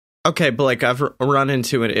Okay, Blake, I've run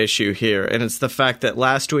into an issue here, and it's the fact that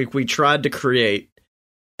last week we tried to create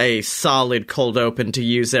a solid cold open to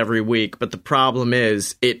use every week, but the problem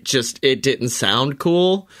is it didn't sound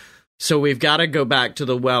cool. So we've got to go back to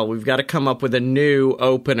the well. We've got to come up with a new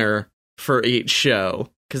opener for each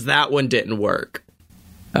show, because that one didn't work.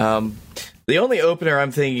 The only opener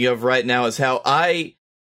I'm thinking of right now is how I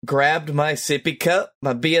grabbed my sippy cup,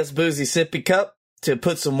 my BS Boozy sippy cup, to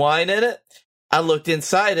put some wine in it. I looked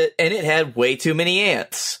inside it, and it had way too many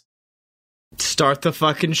ants. Start the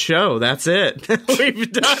fucking show. That's it. We've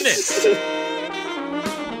done it.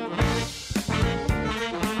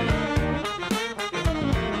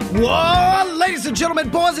 Whoa, ladies and gentlemen,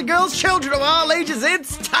 boys and girls, children of all ages,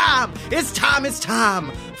 it's time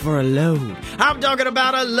for a load. I'm talking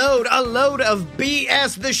about a load of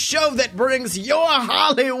BS, the show that brings your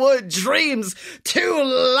Hollywood dreams to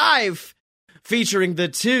life. Featuring the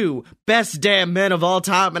two best damn men of all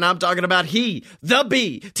time, and I'm talking about he, the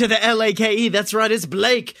B to the L-A-K-E. That's right, it's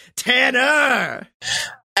Blake Tanner.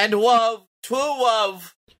 And love, true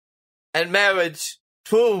love, and marriage,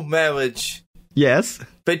 true marriage. Yes.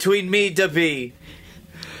 Between me, the B,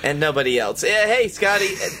 and nobody else. Yeah, hey, Scotty,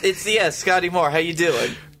 it's Scotty Moore. How you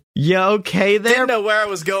doing? You okay there? Didn't know where I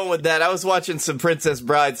was going with that. I was watching some Princess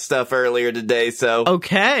Bride stuff earlier today, so...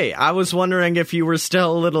 Okay, I was wondering if you were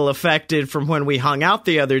still a little affected from when we hung out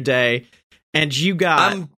the other day, and you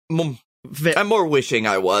got... I'm more wishing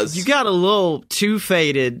I was. You got a little too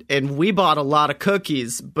faded, and we bought a lot of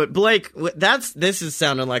cookies. But Blake, this is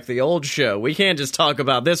sounding like the old show. We can't just talk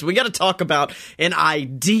about this. We got to talk about an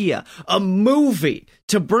idea, a movie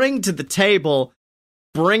to bring to the table.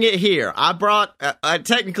 Bring it here. I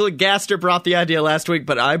technically, Gaster brought the idea last week,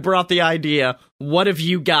 but I brought the idea. What have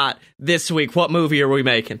you got this week? What movie are we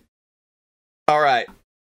making? All right.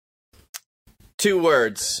 2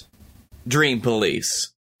 words. Dream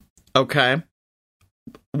Police. Okay.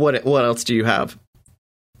 What else do you have?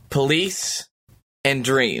 Police and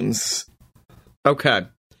dreams. Okay.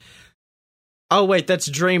 Oh, wait, that's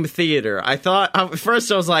Dream Theater. I thought, at first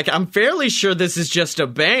I was like, I'm fairly sure this is just a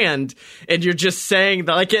band, and you're just saying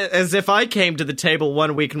that, like, as if I came to the table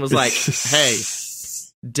one week and was like, hey,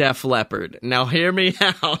 Def Leppard. Now hear me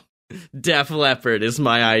out. Def Leppard is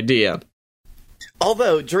my idea.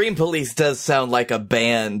 Although, Dream Police does sound like a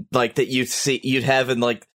band, like, that you'd have in,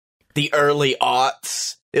 like, the early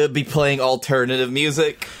aughts. It would be playing alternative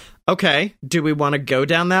music. Okay, do we want to go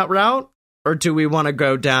down that route? Or do we want to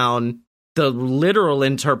go down the literal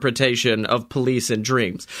interpretation of Police and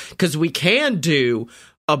Dreams? Because we can do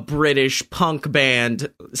a British punk band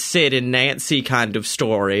Sid and Nancy kind of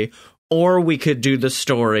story, or we could do the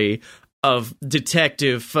story of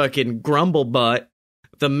Detective fucking Grumblebutt,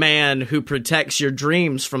 the man who protects your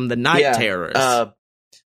dreams from the night terrors.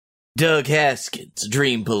 Doug Haskins,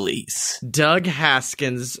 Dream Police. Doug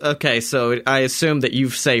Haskins. Okay, so I assume that you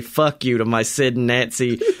say fuck you to my Sid and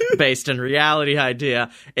Nancy based on reality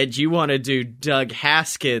idea, and you want to do Doug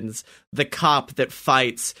Haskins, the cop that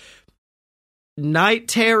fights night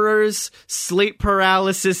terrors, sleep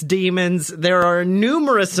paralysis demons. There are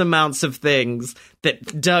numerous amounts of things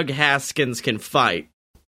that Doug Haskins can fight.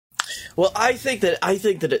 Well, I think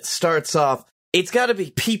that it starts off, it's got to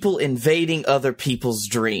be people invading other people's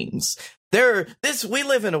dreams. We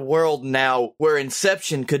live in a world now where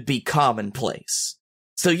Inception could be commonplace.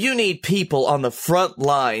 So you need people on the front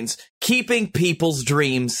lines keeping people's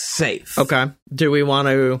dreams safe. Okay.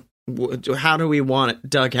 How do we want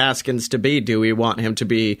Doug Haskins to be? Do we want him to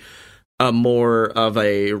be more of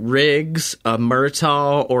a Riggs, a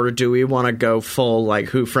Murtaugh, or do we want to go full like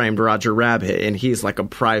Who Framed Roger Rabbit and he's like a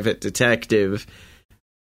private detective?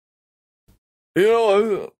 You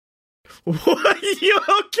know, what? You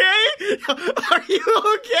okay? Are you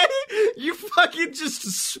okay? You fucking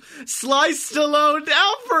just sliced Stallone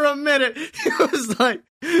down for a minute. I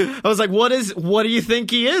was like, what do you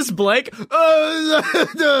think he is, Blake? I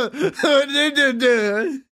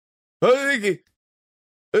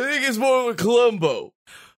think it's more of a Columbo.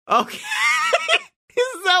 Okay.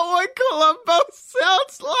 Is that what Columbo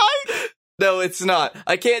sounds like? No, it's not.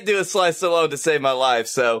 I can't do a Sly Stallone to save my life,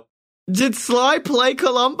 so... Did Sly play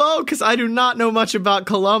Columbo? Because I do not know much about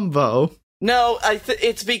Columbo. No,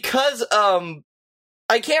 it's because, I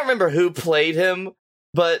can't remember who played him,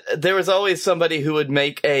 but there was always somebody who would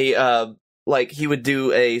make he would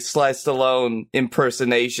do a Sly Stallone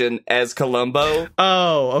impersonation as Columbo.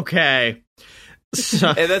 Oh, okay.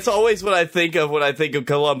 And that's always what I think of when I think of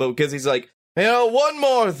Columbo, because he's like, one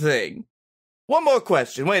more thing. One more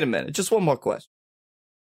question. Wait a minute. Just one more question.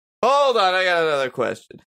 Hold on, I got another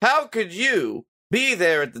question. How could you be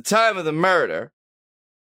there at the time of the murder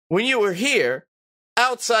when you were here?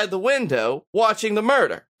 outside the window watching the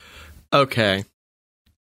murder. Okay.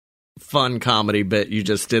 Fun comedy bit you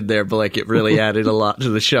just did there, but like it really added a lot to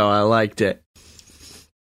the show. I liked it.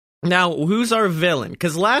 Now, who's our villain?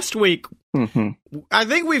 Because last week, I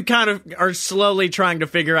think we've kind of are slowly trying to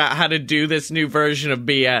figure out how to do this new version of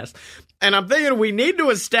BS. And I'm thinking we need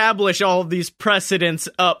to establish all of these precedents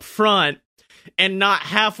up front and not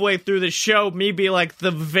halfway through the show me be like,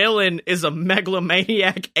 the villain is a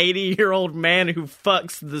megalomaniac 80-year-old man who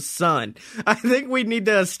fucks the sun. I think we need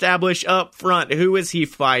to establish up front, who is he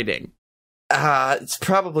fighting? It's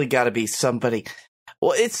probably got to be somebody.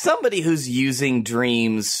 Well, it's somebody who's using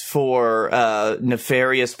dreams for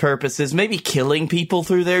nefarious purposes, maybe killing people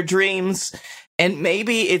through their dreams. And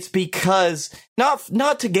maybe it's because,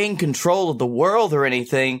 not to gain control of the world or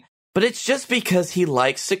anything, but it's just because he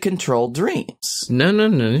likes to control dreams.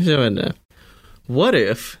 No. What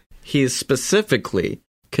if he is specifically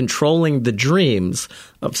controlling the dreams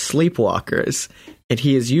of sleepwalkers, and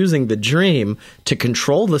he is using the dream to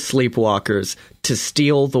control the sleepwalkers to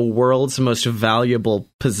steal the world's most valuable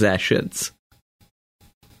possessions?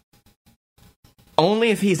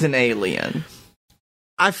 Only if he's an alien.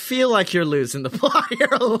 I feel like you're losing the plot here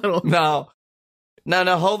a little. No,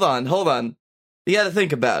 hold on. You gotta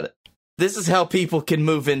think about it. This is how people can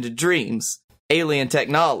move into dreams. Alien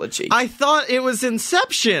technology. I thought it was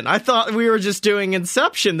Inception. I thought we were just doing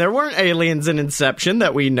Inception. There weren't aliens in Inception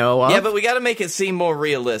that we know of. Yeah, but we gotta make it seem more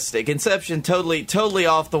realistic. Inception, totally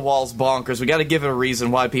off the walls bonkers. We gotta give it a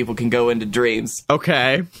reason why people can go into dreams.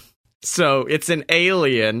 Okay. So, it's an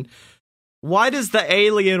alien. Why does the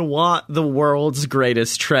alien want the world's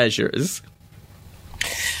greatest treasures?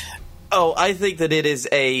 Oh, I think that it is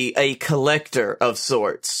a collector of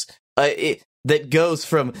sorts. That goes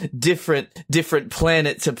from different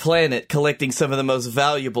planet to planet, collecting some of the most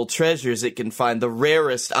valuable treasures it can find, the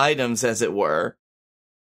rarest items, as it were.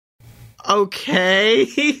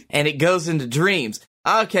 Okay. And it goes into dreams.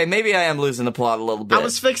 Okay, maybe I am losing the plot a little bit. I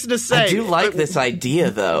was fixing to say... I do like this idea,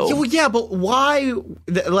 though. Well, yeah, but why...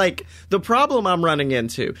 Like, the problem I'm running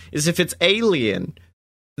into is if it's alien...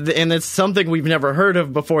 and it's something we've never heard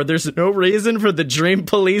of before, there's no reason for the Dream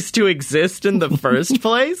Police to exist in the first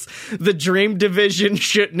place. The Dream Division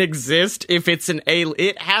shouldn't exist if it's an alien.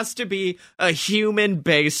 It has to be a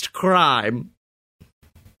human-based crime.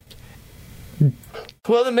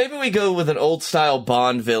 Well, then maybe we go with an old-style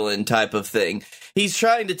Bond villain type of thing. He's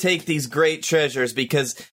trying to take these great treasures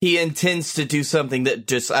because he intends to do something that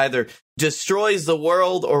just either destroys the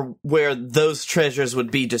world or where those treasures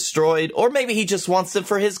would be destroyed, or maybe he just wants them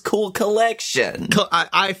for his cool collection.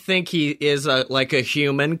 I think he is like a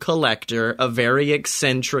human collector, a very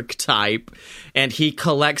eccentric type, and he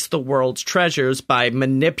collects the world's treasures by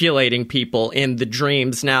manipulating people in the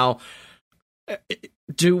dreams. Now,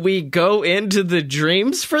 do we go into the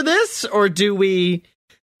dreams for this, or do we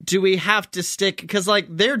have to stick, because like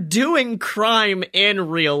they're doing crime in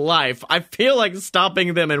real life? I feel like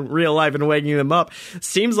stopping them in real life and waking them up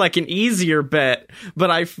seems like an easier bet, but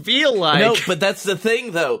I feel like... No, but that's the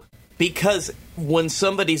thing though, because when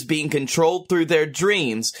somebody's being controlled through their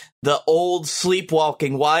dreams, the old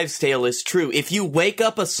sleepwalking wives' tale is true. If you wake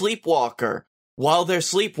up a sleepwalker while they're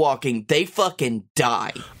sleepwalking, they fucking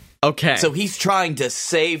die. Okay. So he's trying to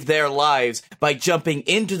save their lives by jumping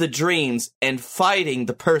into the dreams and fighting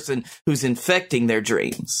the person who's infecting their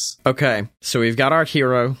dreams. Okay, so we've got our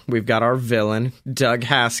hero, we've got our villain, Doug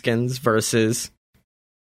Haskins versus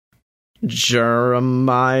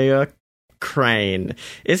Jeremiah Crane.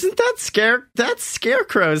 Isn't that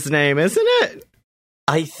Scarecrow's name, isn't it?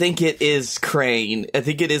 I think it is Crane. I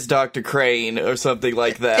think it is Dr. Crane or something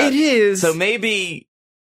like that. It is. So maybe...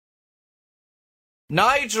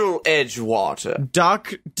 Nigel Edgewater.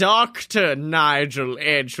 Dr. Nigel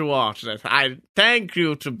Edgewater. I thank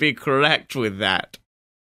you to be correct with that.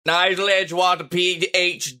 Nigel Edgewater,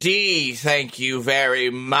 PhD. Thank you very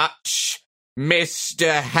much,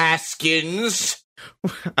 Mr. Haskins.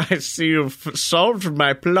 I see you've solved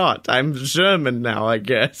my plot. I'm German now, I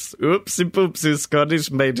guess. Oopsie poopsie, Scottish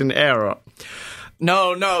made an error.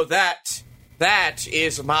 No, that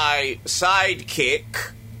is my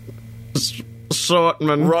sidekick.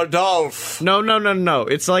 Shortman. Rodolphe. No.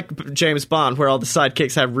 It's like James Bond, where all the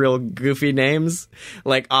sidekicks have real goofy names,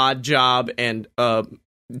 like Odd Job and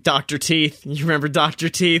Dr. Teeth. You remember Dr.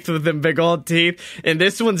 Teeth with them big old teeth? And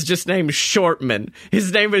this one's just named Shortman.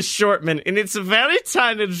 His name is Shortman, and it's a very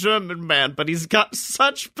tiny German man, but he's got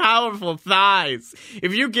such powerful thighs.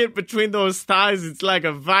 If you get between those thighs, it's like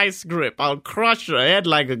a vice grip. I'll crush your head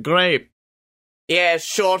like a grape. Yes,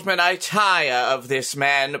 Shortman, I tire of this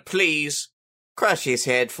man. Please, Crush his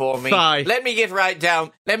head for me. Thigh. Let me get right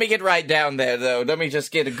down there, though. Let me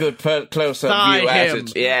just get a good close-up Thigh view him. at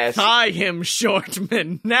it. Yes. Thigh him,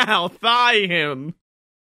 Shortman. Now, thigh him.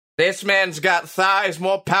 This man's got thighs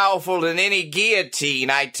more powerful than any guillotine,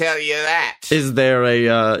 I tell you that. Is there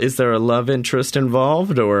a love interest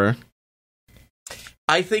involved, or?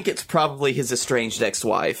 I think it's probably his estranged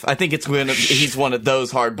ex-wife. I think he's one of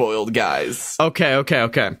those hard-boiled guys. Okay.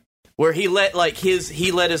 Where he let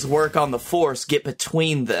his work on the Force get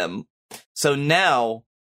between them. So now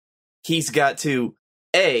he's got to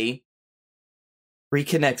A,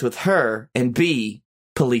 reconnect with her, and B,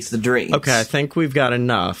 police the dreams. Okay, I think we've got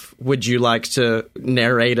enough. Would you like to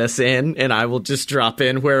narrate us in, and I will just drop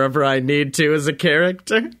in wherever I need to as a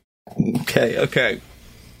character? Okay.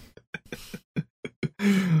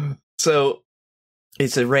 So,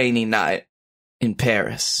 it's a rainy night in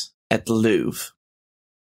Paris at the Louvre.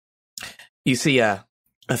 You see a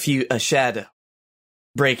shadow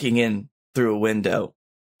breaking in through a window,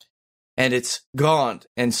 and it's gaunt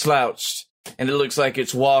and slouched, and it looks like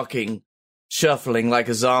it's walking, shuffling like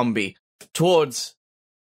a zombie, towards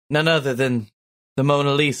none other than the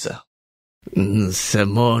Mona Lisa.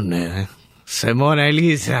 Simone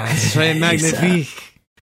Lisa, c'est magnifique.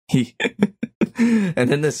 And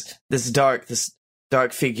then this dark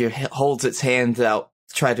figure holds its hands out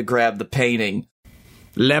to try to grab the painting.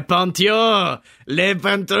 Le peinture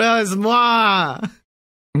is moi.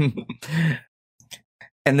 And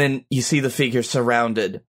then you see the figure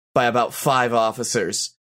surrounded by about 5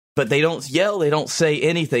 officers. But they don't yell, they don't say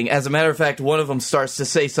anything. As a matter of fact, one of them starts to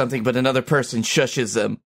say something, but another person shushes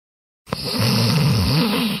them.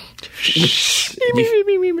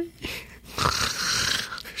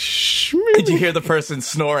 Did you hear the person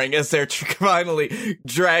snoring as they're finally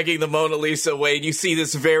dragging the Mona Lisa away, and you see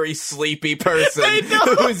this very sleepy person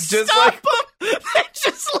who's just stop him! They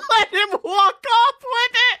just let him walk off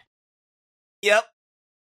with it! Yep.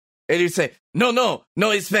 And you say, No,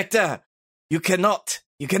 Inspector! You cannot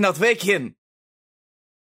wake him!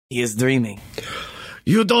 He is dreaming.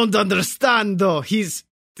 You don't understand, though. This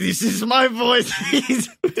is my voice.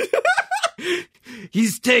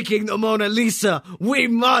 He's taking the Mona Lisa. We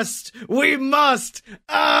must.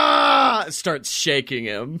 Starts shaking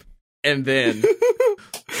him. And then,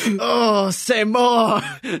 oh, say more.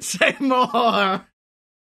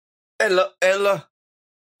 Ella,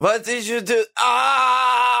 what did you do?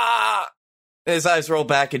 His eyes roll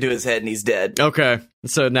back into his head and he's dead. Okay,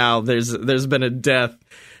 so now there's been a death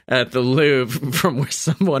at the Louvre from where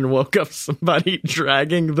someone woke up somebody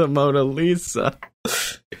dragging the Mona Lisa.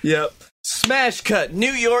 Yep. Smash cut,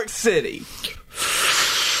 New York City.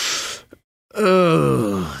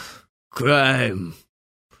 Oh, crime.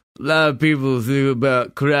 A lot of people think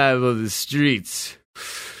about crime on the streets,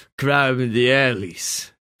 crime in the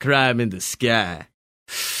alleys, crime in the sky.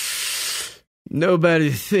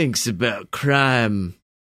 Nobody thinks about crime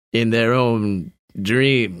in their own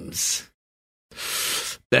dreams.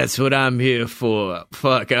 That's what I'm here for.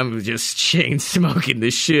 Fuck, I'm just chain smoking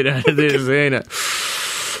the shit out of this, ain't I?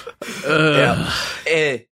 Yeah.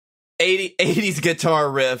 80s guitar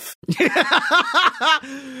riff.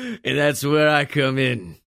 And that's where I come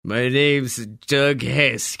in. My name's Doug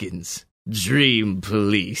Haskins, Dream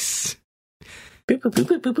Police. Bring.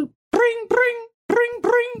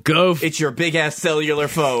 It's your big-ass cellular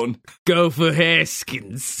phone. Go for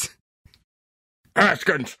Haskins.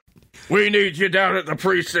 Haskins, we need you down at the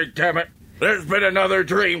precinct, damn it. There's been another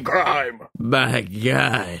dream crime. My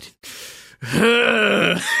God.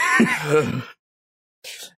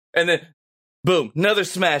 And then, boom, another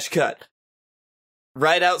smash cut.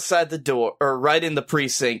 Right outside the door, or right in the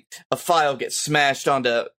precinct, a file gets smashed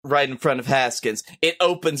onto right in front of Haskins. It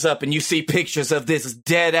opens up and you see pictures of this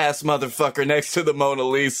dead-ass motherfucker next to the Mona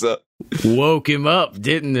Lisa. Woke him up,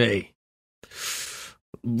 didn't they?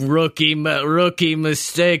 Rookie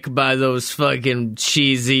mistake by those fucking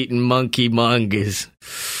cheese-eating monkey mongers.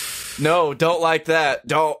 No, don't like that.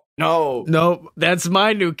 No. Nope, that's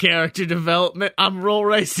my new character development. I'm real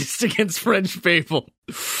racist against French people.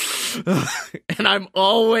 And I'm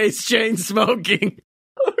always chain smoking.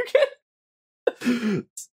 Okay.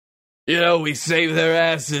 We saved their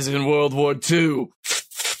asses in World War II.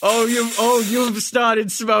 You've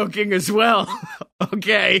started smoking as well.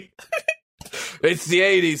 Okay. It's the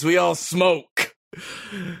 80s. We all smoke.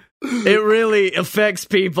 It really affects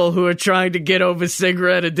people who are trying to get over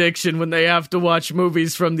cigarette addiction when they have to watch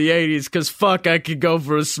movies from the 80s, because fuck, I could go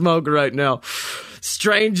for a smoke right now.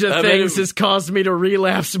 Stranger Things has caused me to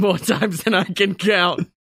relapse more times than I can count.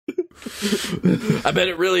 I bet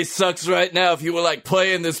it really sucks right now if you were like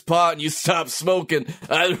playing this pot and you stop smoking.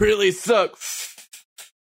 It really sucks.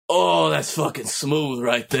 Oh, that's fucking smooth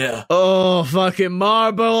right there. Oh, fucking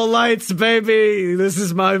Marlboro Lights, baby. This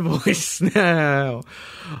is my voice now.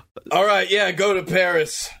 All right, yeah, go to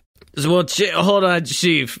Paris. Well, hold on,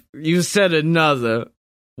 Chief. You said another.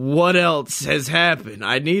 What else has happened?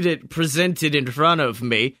 I need it presented in front of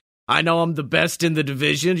me. I know I'm the best in the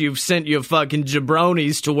division. You've sent your fucking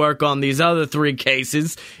jabronis to work on these other 3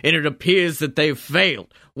 cases, and it appears that they've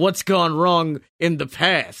failed. What's gone wrong in the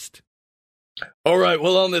past? All right,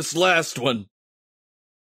 well, on this last one,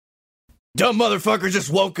 dumb motherfucker just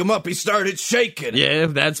woke him up. He started shaking. Yeah,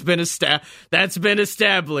 that's been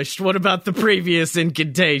established. What about the previous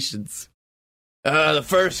incantations? The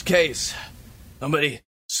first case, somebody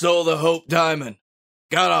stole the Hope Diamond,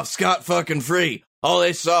 got off scot-fucking-free. All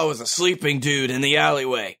they saw was a sleeping dude in the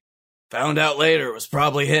alleyway. Found out later it was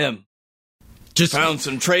probably him. Just found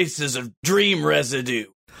some traces of dream residue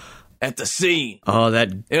at the scene. Oh,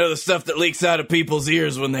 that... You know, the stuff that leaks out of people's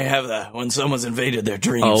ears when they have that, when someone's invaded their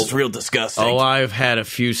dreams. It's real disgusting. Oh, I've had a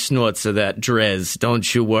few snorts of that drez.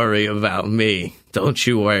 Don't you worry about me. Don't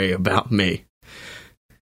you worry about me.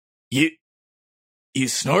 You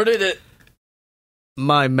snorted it?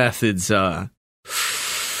 My methods are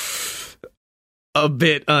a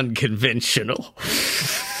bit unconventional.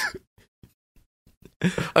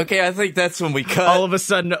 Okay, I think that's when we cut. All of a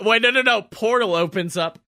sudden, wait, no, portal opens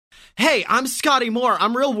up. Hey, I'm Scotty Moore.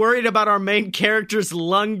 I'm real worried about our main character's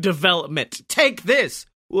lung development. Take this.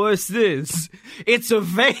 What's this? It's a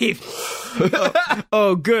vape.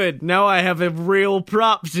 Oh, good. Now I have a real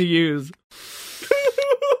prop to use.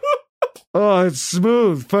 Oh, it's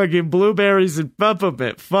smooth. Fucking blueberries and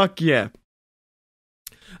peppermint. Fuck yeah.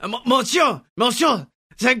 Monsieur,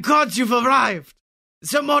 thank God you've arrived.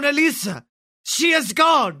 The Mona Lisa, she is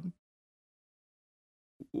gone.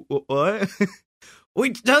 What?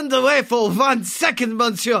 We turned away for 1 second,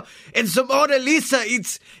 monsieur, and the Mona Lisa,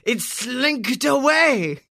 it's slinked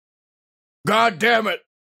away. God damn it.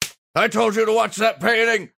 I told you to watch that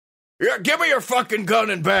painting. Give me your fucking gun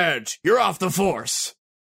and badge. You're off the force.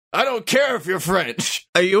 I don't care if you're French.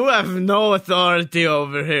 You have no authority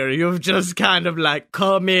over here. You've just kind of like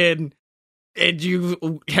come in and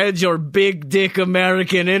you had your big dick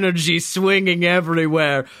American energy swinging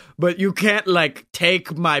everywhere, but you can't like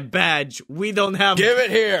take my badge. We don't have... Give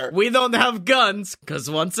it here. We don't have guns, because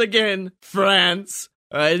once again, France.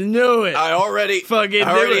 I knew it. I already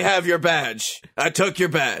have your badge. I took your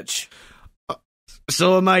badge.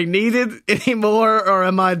 So am I needed anymore, or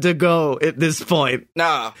am I to go at this point?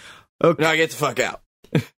 Nah. Okay. Now get the fuck out.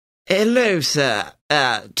 Hello, sir.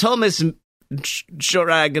 Thomas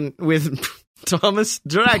Dragon with... Thomas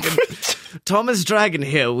Dragon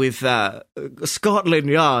here with Scotland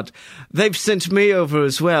Yard. They've sent me over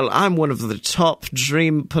as well. I'm one of the top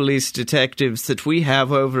dream police detectives that we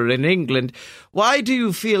have over in England. Why do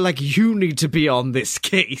you feel like you need to be on this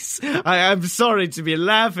case? I'm sorry to be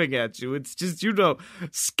laughing at you. It's just,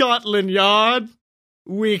 Scotland Yard,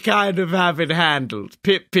 we kind of have it handled.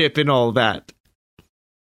 Pip and all that.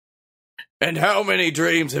 And how many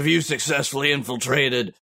dreams have you successfully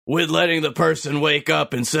infiltrated with letting the person wake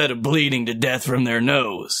up instead of bleeding to death from their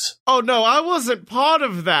nose? Oh, no, I wasn't part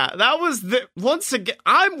of that. That was once again,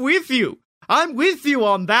 I'm with you. I'm with you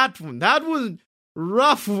on that one. That was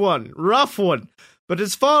rough one. But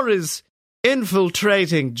as far as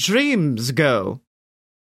infiltrating dreams go,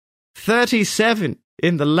 37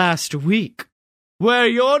 in the last week. Where are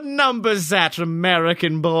your numbers at,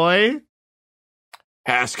 American boy?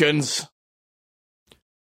 Haskins.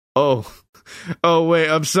 Oh, wait,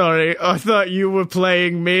 I'm sorry. I thought you were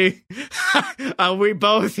playing me. Are we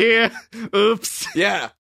both here? Oops. Yeah,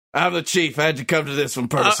 I'm the chief. I had to come to this one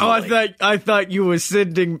personally. I thought you were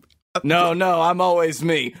sending... No, I'm always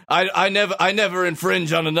me. I never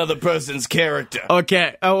infringe on another person's character.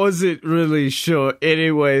 Okay, I wasn't really sure.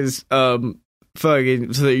 Anyways,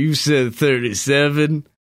 fucking, so you said 37?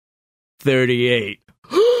 38.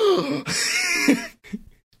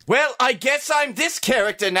 Well, I guess I'm this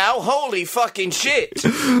character now. Holy fucking shit.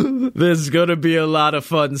 There's gonna be a lot of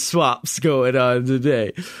fun swaps going on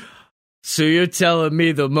today. So you're telling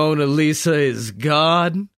me the Mona Lisa is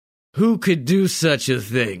gone? Who could do such a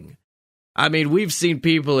thing? I mean, we've seen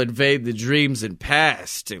people invade the dreams in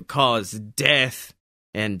past to cause death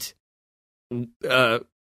and,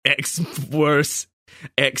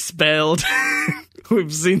 expelled.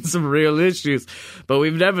 We've seen some real issues, but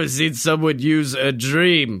we've never seen someone use a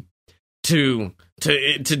dream to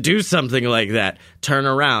do something like that. Turn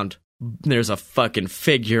around. There's a fucking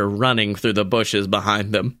figure running through the bushes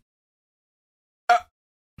behind them.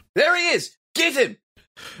 There he is. Get him.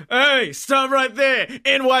 Hey, stop right there.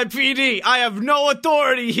 NYPD. I have no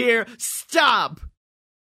authority here. Stop.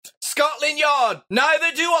 Scotland Yard!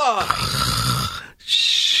 Neither do I!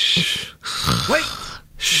 Shh. Wait!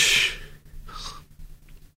 Shh.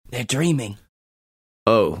 They're dreaming.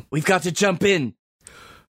 Oh. We've got to jump in.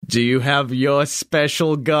 Do you have your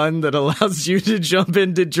special gun that allows you to jump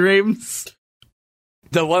into dreams?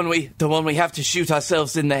 The one we have to shoot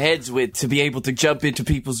ourselves in the heads with to be able to jump into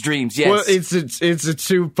people's dreams, yes. Well, it's a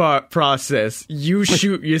two-part process. You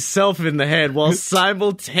shoot yourself in the head while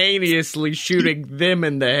simultaneously shooting them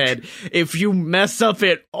in the head. If you mess up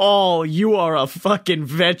at all, you are a fucking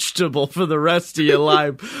vegetable for the rest of your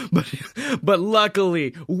life. But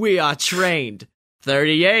luckily, we are trained.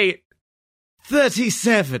 38.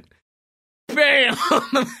 37. Bam!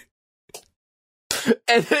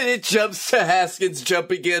 And then it jumps to Haskins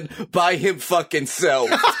jumping in by him fucking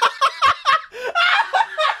self.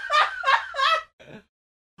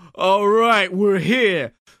 All right, we're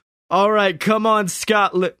here. All right, come on,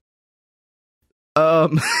 Scotland.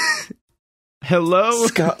 Hello?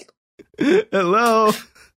 Hello?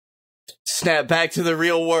 Snap back to the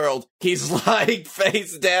real world. He's lying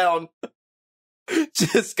face down.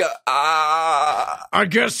 Just go, I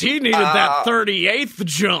guess he needed that 38th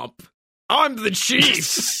jump. I'm the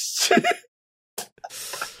chief.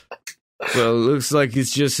 Well, it looks like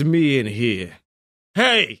it's just me in here.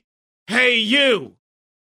 Hey, you.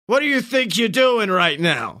 What do you think you're doing right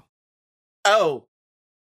now? Oh,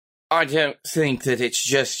 I don't think that it's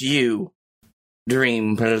just you,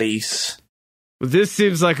 Dream Police. This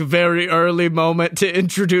seems like a very early moment to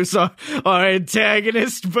introduce our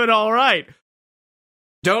antagonist, but all right.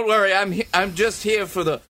 Don't worry, I'm just here for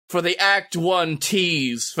the Act 1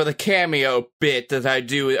 tease, for the cameo bit that I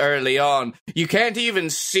do early on. You can't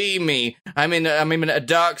even see me. I'm in a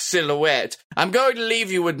dark silhouette. I'm going to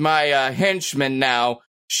leave you with my henchman now.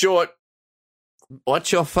 Short.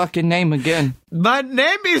 What's your fucking name again? My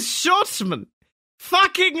name is Shortman.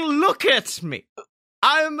 Fucking look at me.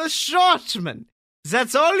 I'm a Shortman.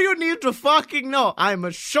 That's all you need to fucking know. I'm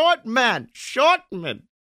a short man. Shortman.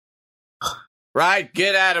 Right,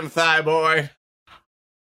 get at him, thigh boy.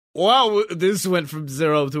 Wow, this went from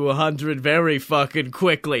 0 to 100 very fucking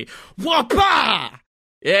quickly. Whoppa!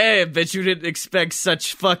 Yeah, bet you didn't expect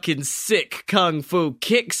such fucking sick kung fu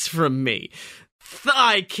kicks from me.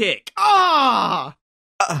 Thigh kick. No.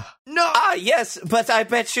 Yes, but I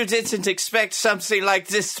bet you didn't expect something like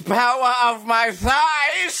this power of my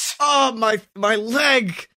thighs. Oh, my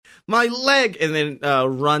leg. My leg. And then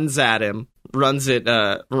runs at him. Runs at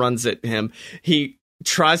him. He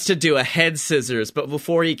tries to do a head scissors, but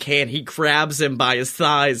before he can, he grabs him by his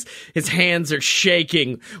thighs. His hands are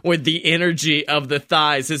shaking with the energy of the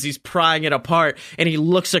thighs as he's prying it apart, and he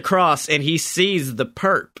looks across and he sees the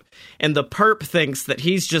perp. And the perp thinks that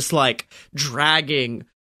he's just like dragging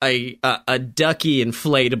a ducky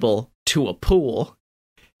inflatable to a pool.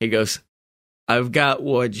 He goes, I've got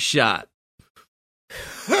one shot.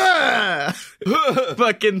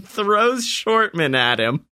 Fucking throws Shortman at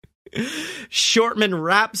him. Shortman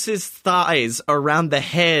wraps his thighs around the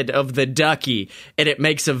head of the ducky, and it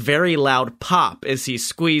makes a very loud pop as he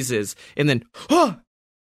squeezes, and then, where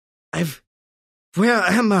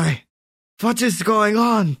am I? What is going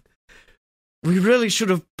on? We really should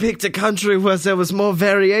have picked a country where there was more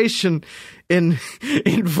variation in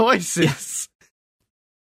voices.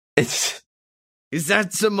 Is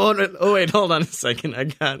that Simone? Oh, wait, hold on a second. I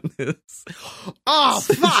got this. Oh,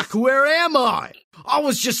 fuck, where am I? I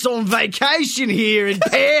was just on vacation here in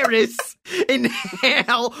Paris, and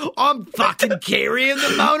now I'm fucking carrying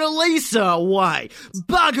the Mona Lisa away.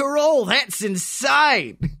 Bugger all, that's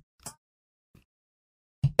insane.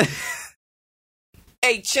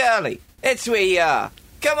 Hey, Charlie, that's where you are.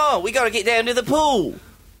 Come on, we gotta get down to the pool.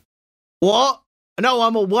 What? No,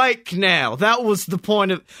 I'm awake now. That was the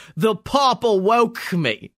point of... The pop awoke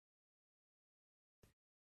me.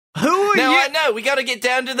 Who are you? I know, we gotta get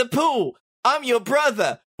down to the pool. I'm your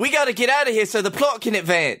brother. We gotta get out of here so the plot can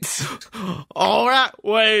advance. Alright,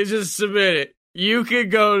 wait just a minute. You can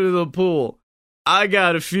go to the pool. I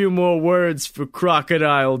got a few more words for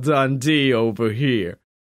Crocodile Dundee over here.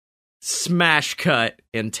 Smash cut,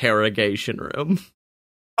 interrogation room.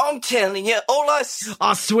 I'm telling you,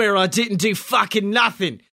 I swear I didn't do fucking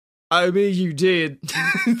nothing. I mean, you did.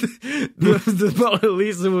 the Mona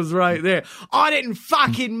Lisa was right there. I didn't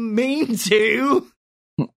fucking mean to.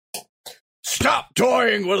 Stop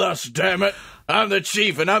toying with us, damn it. I'm the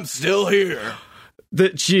chief and I'm still here. The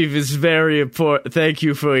chief is very important. Thank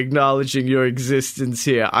you for acknowledging your existence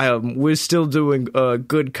here. We're still doing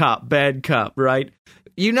good cop, bad cop, right?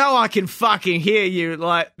 You know I can fucking hear you.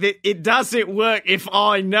 Like, it doesn't work if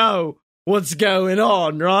I know what's going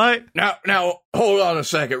on, right? Now, hold on a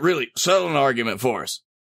second. Really, settle an argument for us.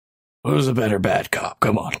 Who's a better bad cop?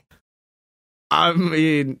 Come on. I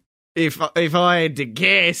mean, if I had to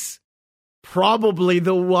guess, probably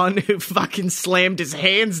the one who fucking slammed his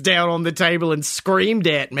hands down on the table and screamed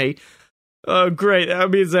at me. Oh, great. That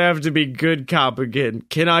means I have to be good cop again.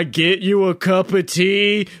 Can I get you a cup of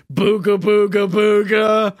tea? Booga, booga,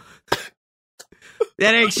 booga.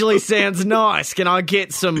 That actually sounds nice. Can I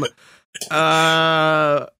get some,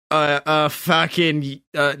 fucking, not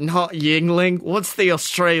Yingling? What's the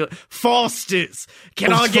Australian? Foster's.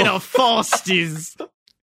 Can I get a Foster's?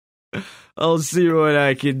 I'll see what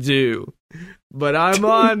I can do. But I'm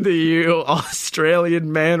on to you,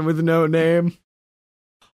 Australian man with no name.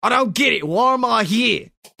 I don't get it. Why am I here?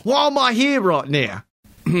 Why am I here right now?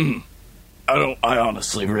 I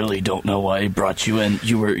honestly really don't know why he brought you in.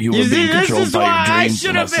 You were being This controlled is by why your I dreams.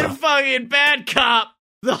 should have been fucking bad cop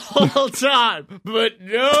the whole time. But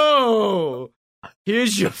no.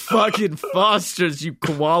 Here's your fucking Fosters, you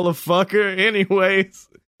koala fucker. Anyways.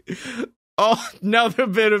 Oh, another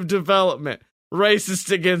bit of development.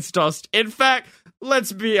 Racist against us. In fact,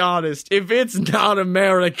 let's be honest. If it's not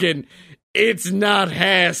American, it's not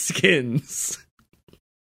Haskins.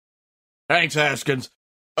 Thanks, Haskins.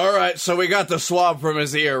 All right, so we got the swab from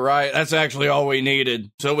his ear, right? That's actually all we needed.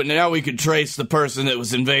 So now we can trace the person that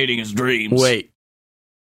was invading his dreams. Wait.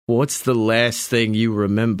 What's the last thing you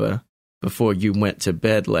remember before you went to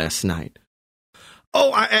bed last night?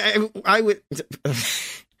 Oh, I would...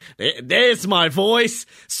 There's my voice.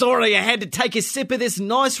 Sorry, I had to take a sip of this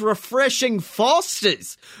nice, refreshing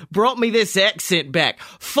Foster's. Brought me this accent back.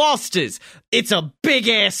 Foster's. It's a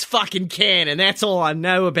big-ass fucking can, and that's all I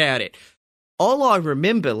know about it. All I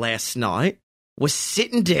remember last night was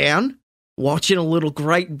sitting down, watching a little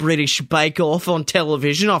Great British Bake Off on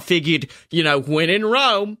television. I figured, when in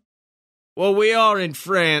Rome. Well, we are in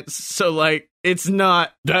France, so, it's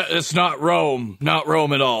not... It's not Rome. Not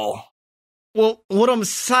Rome at all. Well, what I'm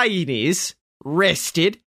saying is,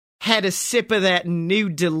 rested, had a sip of that new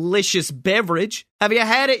delicious beverage. Have you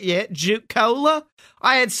had it yet, Juke Cola?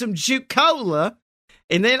 I had some Juke Cola,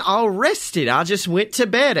 and then I rested. I just went to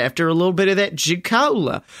bed after a little bit of that Juke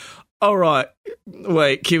Cola. All right,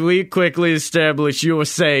 wait, can we quickly establish you were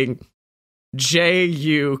saying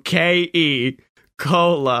Juke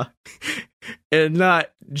Cola and not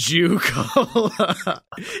Juke Cola?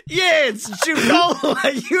 Yeah, it's Juke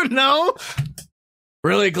Cola,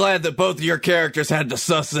 Really glad that both of your characters had to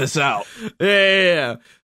suss this out. Yeah.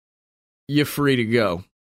 You're free to go.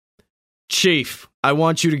 Chief, I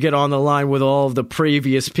want you to get on the line with all of the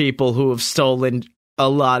previous people who have stolen a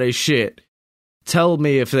lot of shit. Tell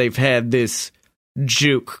me if they've had this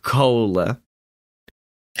Juke Cola.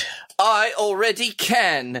 I already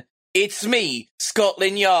can. It's me,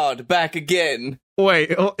 Scotland Yard, back again.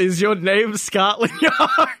 Wait, is your name Scotland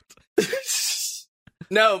Yard?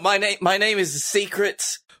 No, my name is a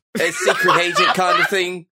secret agent kind of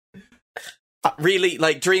thing. Really,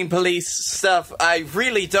 like Dream Police stuff. I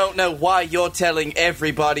really don't know why you're telling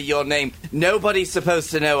everybody your name. Nobody's supposed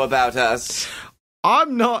to know about us.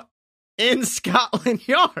 I'm not in Scotland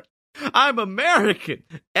Yard. I'm American.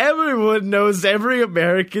 Everyone knows every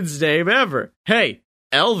American's name ever. Hey,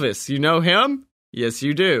 Elvis, you know him? Yes,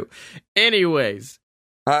 you do. Anyways,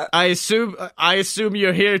 I assume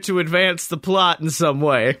you're here to advance the plot in some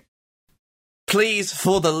way. Please,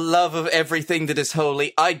 for the love of everything that is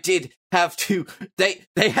holy, I did have to... They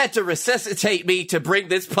had to resuscitate me to bring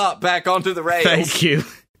this plot back onto the rails. Thank you.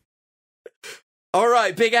 All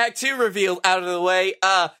right, big Act 2 reveal out of the way.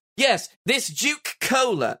 Yes, this Juke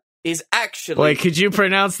Cola is actually... Wait, could you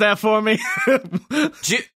pronounce that for me?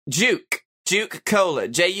 Juke Cola.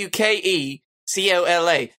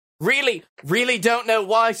 Jukecola. Really don't know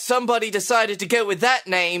why somebody decided to go with that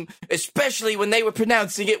name, especially when they were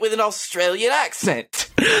pronouncing it with an Australian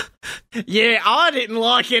accent. Yeah, I didn't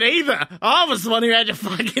like it either. I was the one who had to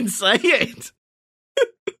fucking say it.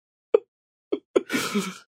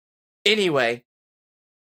 Anyway,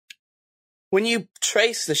 when you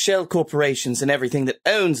trace the shell corporations and everything that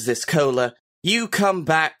owns this cola, you come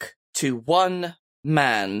back to one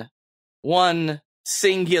man, one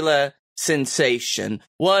singular sensation,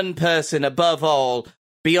 one person above all,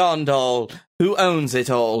 beyond all, who owns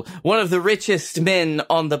it all, one of the richest men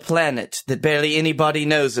on the planet that barely anybody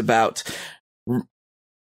knows about.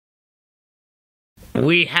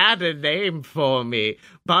 We had a name for me.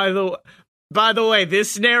 By the way,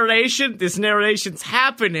 this narration's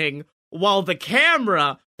happening while the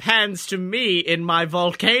camera pans to me in my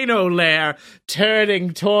volcano lair,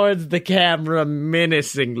 turning towards the camera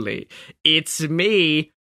menacingly. It's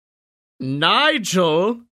me,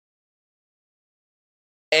 Nigel.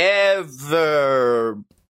 Ever.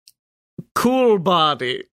 Cool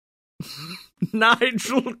body.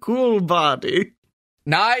 Nigel Coolbody.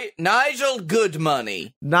 Nigel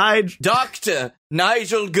Goodmoney. Dr.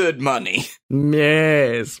 Nigel Goodmoney.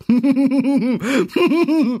 Yes.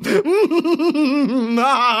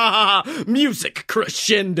 Music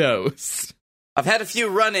crescendos. I've had a few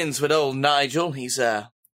run-ins with old Nigel. He's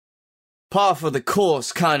par for the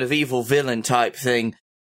course kind of evil villain type thing.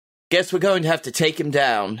 Guess we're going to have to take him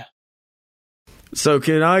down. So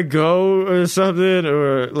can I go or something?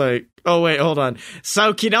 Or like, oh wait, hold on.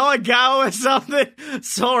 So can I go or something?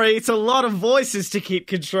 Sorry, it's a lot of voices to keep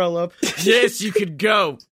control of. Yes, you could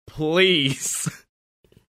go, please.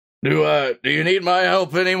 Do you need my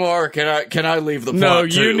help anymore? Can I leave the plot No,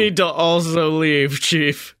 too? you need to also leave,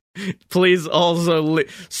 Chief. Please also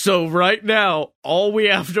leave. So right now, all we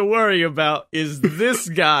have to worry about is this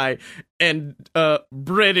guy and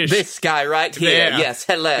British. This guy right here. Yeah. Yes,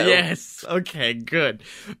 hello. Yes, okay, good.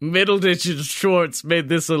 Middleditch and Schwartz made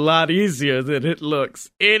this a lot easier than it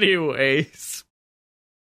looks. Anyways.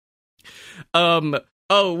 Oh,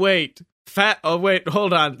 wait,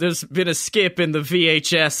 hold on. There's been a skip in the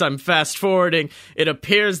VHS. I'm fast forwarding. It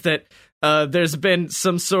appears that there's been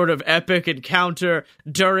some sort of epic encounter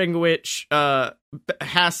during which at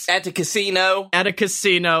a casino,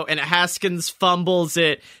 and Haskins fumbles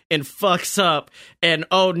it and fucks up, and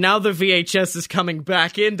now the VHS is coming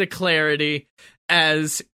back into clarity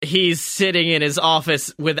as he's sitting in his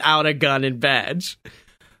office without a gun and badge.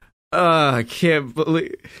 I can't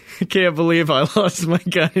believe I lost my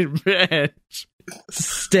gun and badge.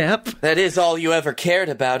 Step. That is all you ever cared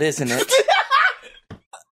about, isn't it?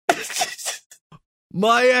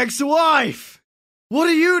 My ex-wife! What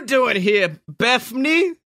are you doing here,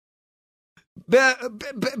 Bethany?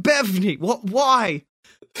 Bethany, what? Why?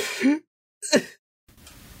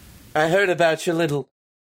 I heard about your little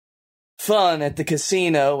fun at the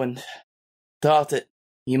casino and thought that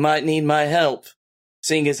you might need my help,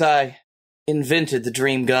 seeing as I invented the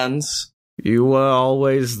dream guns. You were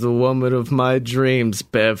always the woman of my dreams,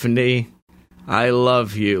 Bethany. I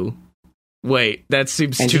love you. Wait, that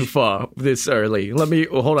seems too far this early. Let me,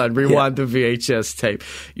 hold on, rewind the VHS tape.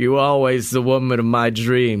 You were always the woman of my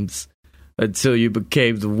dreams until you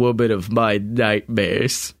became the woman of my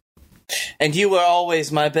nightmares. And you were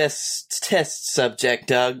always my best test subject,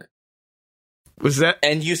 Doug. Was that?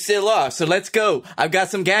 And you still are, so let's go. I've got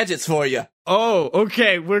some gadgets for you. Oh,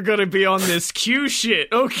 okay, we're gonna be on this Q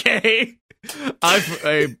shit, okay.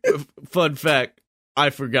 Fun fact. I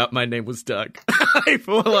forgot my name was Doug. I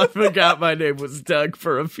forgot my name was Doug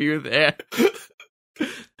for a few there.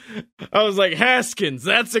 I was like, Haskins,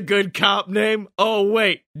 that's a good cop name. Oh,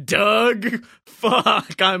 wait, Doug?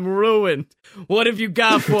 Fuck, I'm ruined. What have you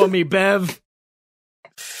got for me, Bev?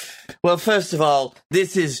 Well, first of all,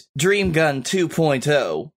 this is Dream Gun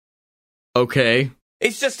 2.0. Okay.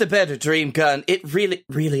 It's just a better Dream Gun. It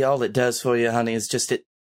really all it does for you, honey, is just it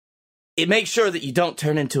makes sure that you don't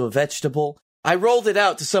turn into a vegetable. I rolled it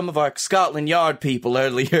out to some of our Scotland Yard people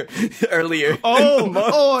earlier.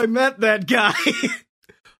 Oh, I met that guy.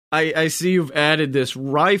 I see you've added this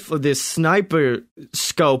rifle, this sniper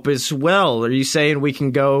scope as well. Are you saying we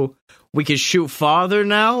can shoot farther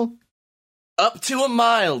now? Up to a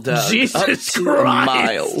mile, Doug. Jesus Up to Christ. a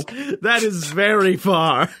mile. That is very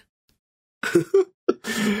far.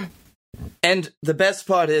 And the best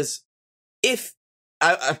part is, if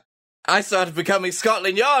I started becoming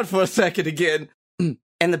Scotland Yard for a second again.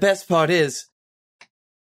 And the best part is,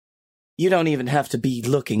 you don't even have to be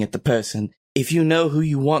looking at the person. If you know who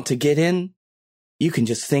you want to get in, you can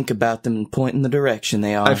just think about them and point in the direction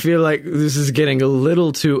they are. I feel like this is getting a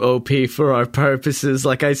little too OP for our purposes.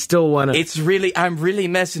 Like, I still want to... I'm really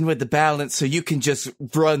messing with the balance so you can just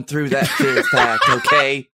run through that fifth pack,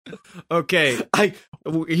 okay? Okay.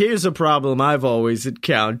 Here's a problem I've always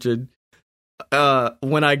encountered.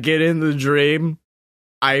 When I get in the dream,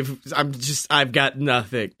 I've got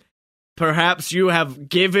nothing. Perhaps you have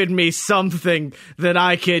given me something that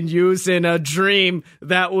I can use in a dream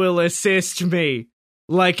that will assist me,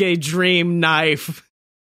 like a dream knife.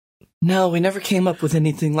 No, we never came up with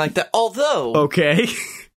anything like that. Although, okay,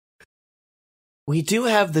 we do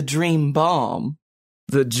have the dream bomb.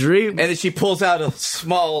 The dream, and then she pulls out a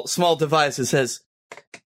small device and says,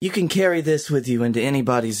 "You can carry this with you into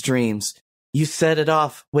anybody's dreams. You set it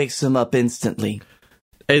off, wakes them up instantly."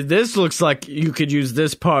 This looks like you could use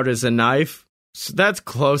this part as a knife. So that's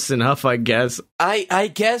close enough, I guess. I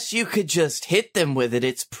guess you could just hit them with it.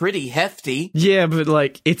 It's pretty hefty. Yeah, but,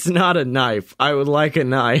 like, it's not a knife. I would like a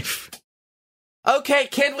knife. Okay,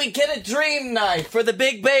 can we get a dream knife for the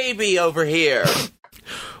big baby over here?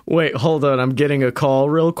 Wait, hold on. I'm getting a call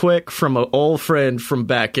real quick from an old friend from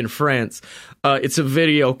back in France. It's a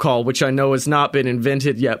video call, which I know has not been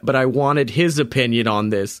invented yet, but I wanted his opinion on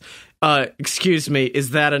this. Excuse me,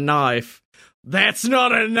 is that a knife? That's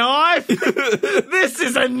not a knife! This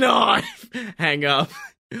is a knife! Hang up.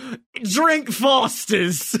 Drink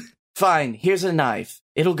Foster's. Fine, here's a knife.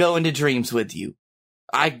 It'll go into dreams with you.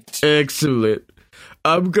 Excellent.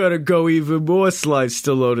 I'm gonna go even more Sly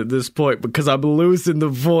Stallone at this point because I'm losing the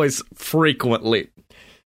voice frequently.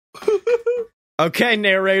 Okay,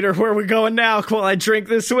 narrator, where are we going now while I drink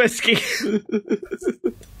this whiskey?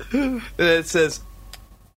 And it says,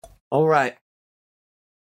 all right.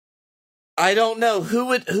 I don't know. Who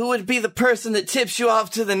would be the person that tips you off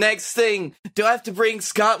to the next thing? Do I have to bring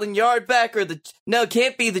Scotland Yard back or No, it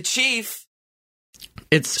can't be the chief.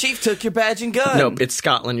 Chief took your badge and gun. Nope, it's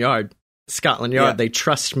Scotland Yard. Scotland Yard, They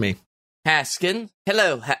trust me. Haskins,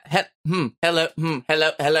 hello. Hello.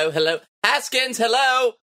 Haskins,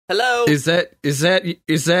 hello. Is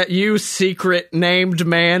that you, secret named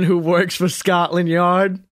man who works for Scotland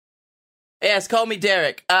Yard? Yes, call me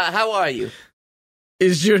Derek. How are you?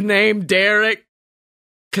 Is your name Derek?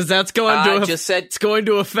 Because that's going to it's going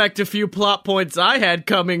to affect a few plot points I had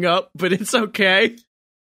coming up, but it's okay.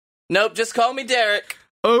 Nope, just call me Derek.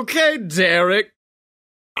 Okay, Derek.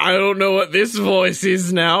 I don't know what this voice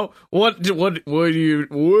is now. What do you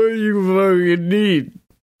fucking need?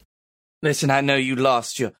 Listen, I know you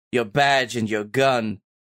lost your badge and your gun,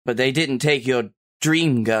 but they didn't take your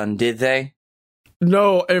dream gun, did they?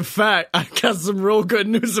 No, in fact, I got some real good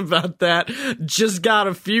news about that. Just got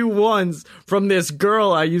a few ones from this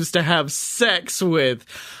girl I used to have sex with.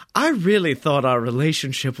 I really thought our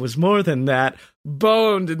relationship was more than that.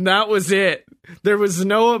 Boned, and that was it. There was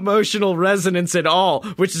no emotional resonance at all,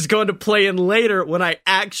 which is going to play in later when I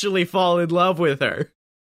actually fall in love with her.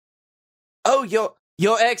 Oh, your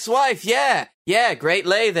ex-wife, yeah. Yeah, great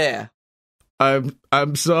lay there.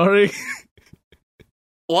 I'm sorry.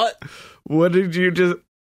 What? What did you just...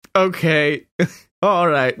 Okay. All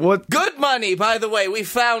right. What? Good money, by the way. We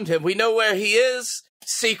found him. We know where he is.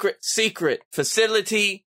 Secret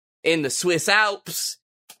facility in the Swiss Alps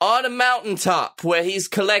on a mountaintop where he's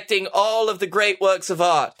collecting all of the great works of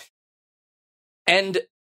art. And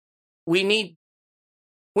we need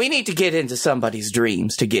to get into somebody's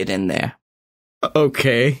dreams to get in there.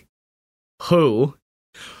 Okay. Who?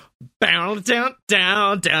 Down, down,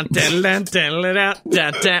 down, down, down, down, down,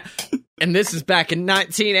 down, down. And this is back in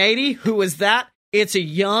 1980. Who was that? It's a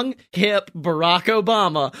young, hip Barack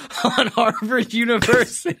Obama on Harvard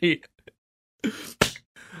University.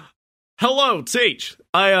 Hello, Teach.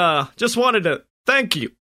 I just wanted to thank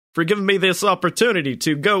you for giving me this opportunity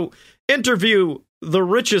to go interview the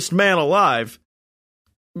richest man alive,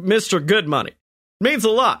 Mr. Good Money. Means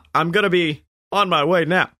a lot. I'm going to be on my way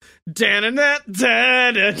now. And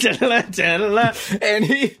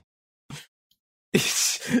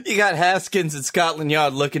you got Haskins and Scotland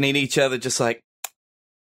Yard looking at each other just like,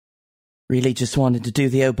 really just wanted to do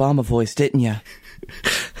the Obama voice, didn't you?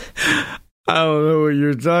 I don't know what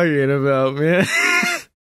you're talking about, man.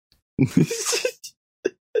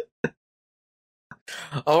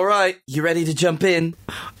 All right, you ready to jump in?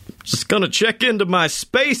 Just gonna check into my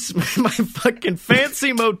space, my fucking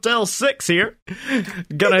fancy Motel 6 here.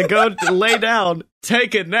 Gonna go lay down,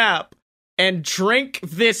 take a nap, and drink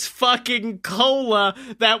this fucking cola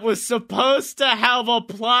that was supposed to have a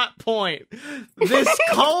plot point. This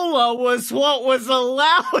cola was what was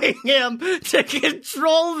allowing him to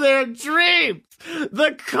control their dreams.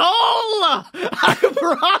 The cola I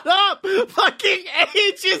brought up fucking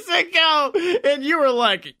ages ago, and you were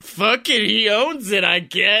like, fuck it, he owns it, I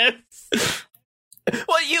guess.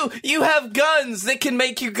 Well, you have guns that can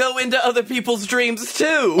make you go into other people's dreams,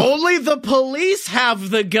 too. Only the police have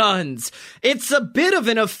the guns. It's a bit of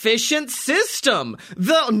an efficient system.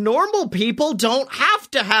 The normal people don't have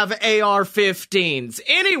to have AR-15s.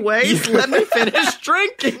 Anyways, let me finish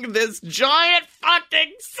drinking this giant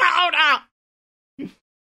fucking soda.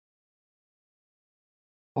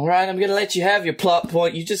 All right, I'm gonna let you have your plot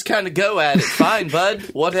point. You just kind of go at it. Fine, bud.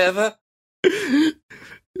 Whatever.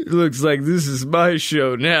 Looks like this is my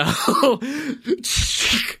show now.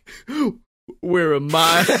 Where am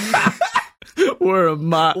I? Where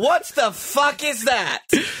am I? What the fuck is that?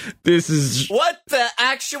 This is... What the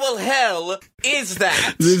actual hell is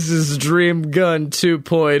that? This is Dream Gun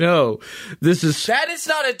 2.0. This is... That is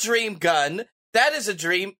not a dream gun. That is a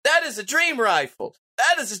dream rifle.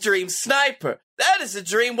 That is a dream sniper. That is a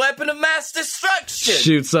dream weapon of mass destruction.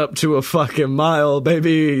 Shoots up to a fucking mile,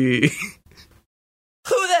 baby.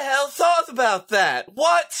 Who the hell thought about that?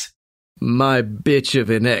 What? My bitch of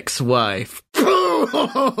an ex-wife. Boom!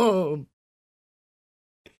 Boom!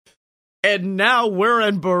 And now we're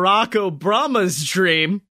in Barack Obama's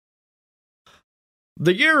dream.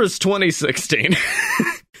 The year is 2016.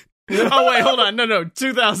 Oh, wait, hold on. No,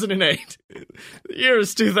 2008. The year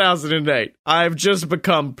is 2008. I've just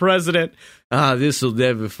become president. This will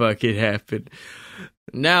never fucking happen.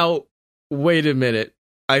 Now, wait a minute.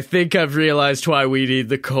 I think I've realized why we need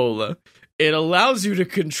the cola. It allows you to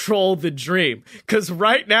control the dream. Because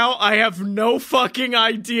right now, I have no fucking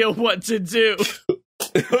idea what to do.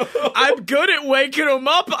 I'm good at waking him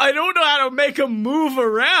up. I don't know how to make him move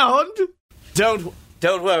around. Don't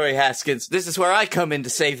worry, Haskins. This is where I come in to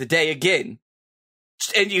save the day again.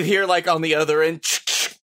 And you hear, like, on the other end...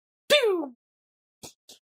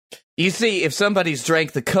 You see, if somebody's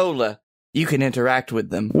drank the cola, you can interact with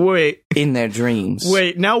them. Wait. In their dreams.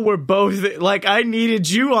 Wait, now we're both... Like, I needed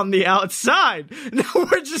you on the outside. Now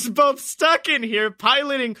we're just both stuck in here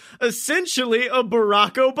piloting, essentially, a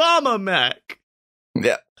Barack Obama mech.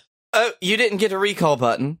 Yeah. Oh, you didn't get a recall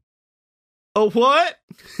button. A what?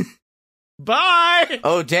 Bye!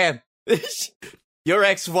 Oh, damn. Your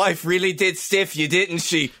ex-wife really did stiff you, didn't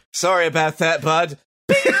she? Sorry about that, bud.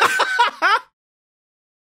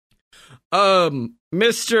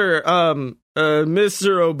 Mr.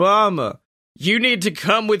 Obama, you need to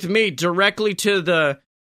come with me directly to the...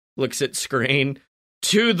 Looks at screen.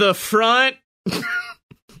 To the front.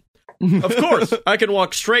 Of course, I can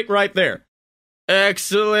walk straight right there.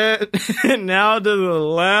 Excellent. Now to the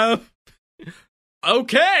left.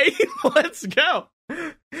 Okay, let's go.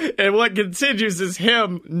 And what continues is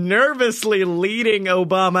him nervously leading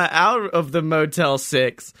Obama out of the Motel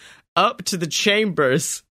 6 up to the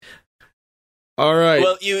chambers. All right.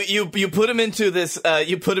 Well, you put him into this.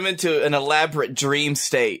 You put him into an elaborate dream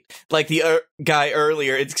state, like the guy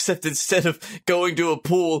earlier. Except instead of going to a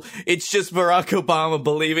pool, it's just Barack Obama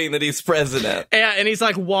believing that he's president. Yeah, and he's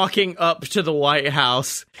like walking up to the White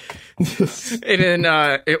House, and then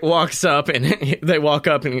it walks up, and they walk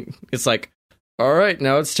up, and it's like, all right,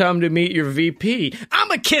 now it's time to meet your VP. I'm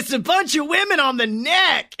gonna kiss a bunch of women on the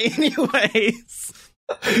neck, anyways.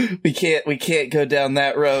 We can't go down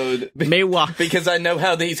that road. Meanwhile, because I know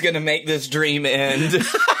how he's gonna make this dream end.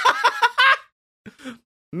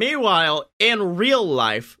 Meanwhile, in real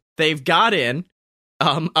life, they've got in.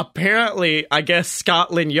 Apparently, I guess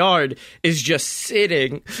Scotland Yard is just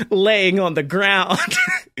sitting, laying on the ground.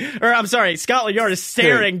 Or, I'm sorry, Scotland Yard is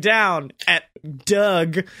staring down at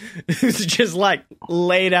Doug, who's just, like,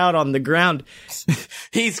 laid out on the ground.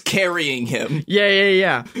 He's carrying him.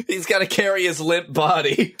 Yeah. He's got to carry his limp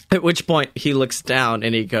body. At which point, he looks down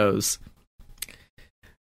and he goes,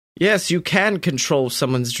 yes, you can control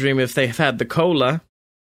someone's dream if they've had the cola.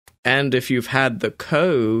 And if you've had the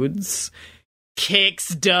codes... Kicks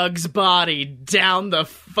Doug's body down the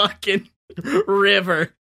fucking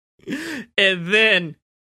river. And then,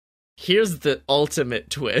 here's the ultimate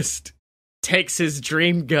twist. Takes his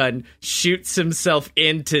dream gun, shoots himself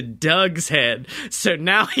into Doug's head. So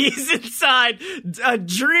now he's inside a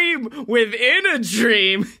dream within a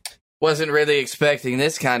dream. Wasn't really expecting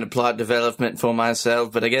this kind of plot development for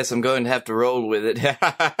myself, but I guess I'm going to have to roll with it.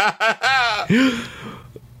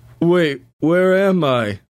 Wait, where am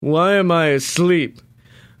I? Why am I asleep?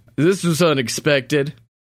 This was unexpected.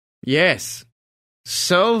 Yes.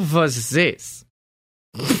 So was this.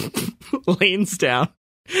 Leans down,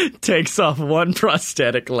 takes off one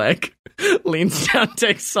prosthetic leg, leans down,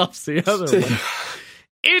 takes off the other one.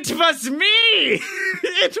 It was me!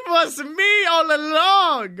 It was me all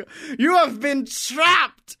along! You have been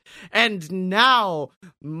trapped! And now,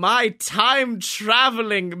 my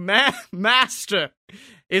time-traveling master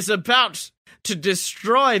is about to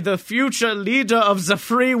destroy the future leader of the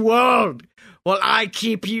free world while I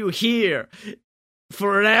keep you here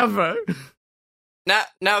forever. Now,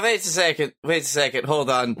 wait a second,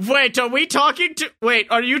 hold on. Wait, are we talking to... Wait,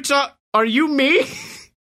 are you me?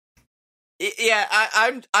 Yeah,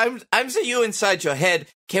 I'm seeing you inside your head.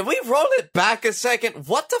 Can we roll it back a second?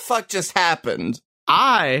 What the fuck just happened?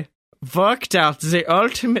 I worked out the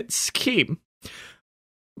ultimate scheme.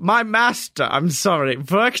 My master,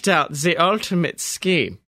 worked out the ultimate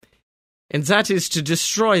scheme. And that is to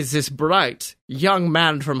destroy this bright young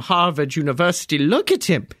man from Harvard University. Look at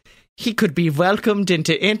him. He could be welcomed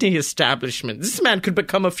into any establishment. This man could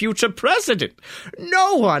become a future president.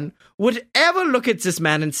 No one would ever look at this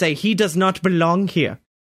man and say he does not belong here.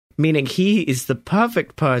 Meaning he is the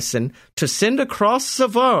perfect person to send across the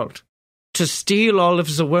world to steal all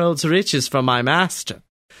of the world's riches from my master.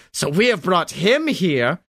 So we have brought him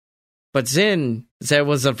here, but then there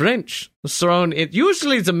was a wrench thrown in.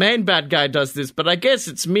 Usually the main bad guy does this, but I guess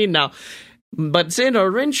it's me now. But then a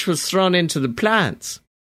wrench was thrown into the plans.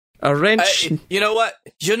 A wrench... You know what?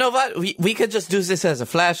 We could just do this as a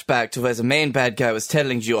flashback to where the main bad guy was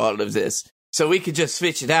telling you all of this. So we could just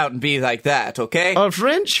switch it out and be like that, okay? A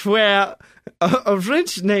wrench where... A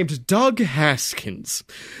wrench named Doug Haskins.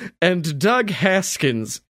 And Doug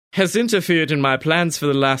Haskins has interfered in my plans for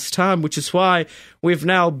the last time, which is why we've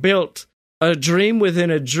now built a dream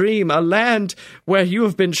within a dream, a land where you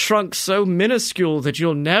have been shrunk so minuscule that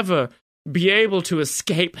you'll never be able to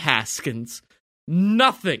escape, Haskins.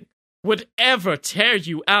 Nothing would ever tear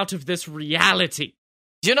you out of this reality.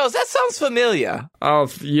 You know, that sounds familiar.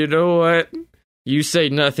 Oh, you know what? You say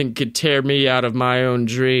nothing could tear me out of my own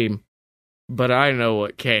dream, but I know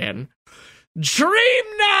what can. Dream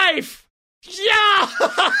knife!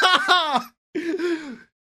 Yeah!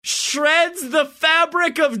 Shreds the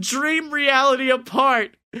fabric of dream reality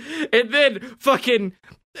apart, and then fucking...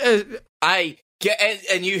 And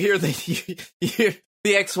you hear you hear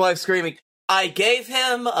the ex-wife screaming, I gave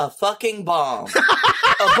him a fucking bomb.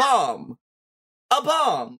 A bomb. A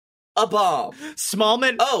bomb. A bomb.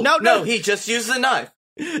 Smallman... Oh, no, he just used the knife.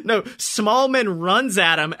 No, Smallman runs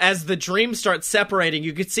at him as the dream starts separating.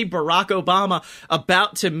 You could see Barack Obama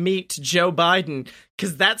about to meet Joe Biden,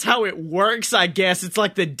 because that's how it works, I guess. It's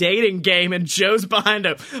like the dating game, and Joe's behind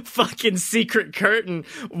a fucking secret curtain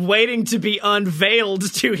waiting to be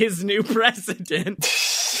unveiled to his new president.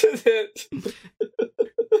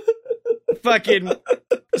 Fucking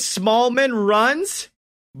Smallman runs,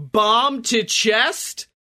 bomb to chest,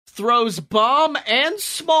 throws bomb and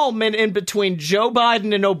Smallman in between Joe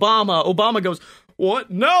Biden and Obama. Obama goes,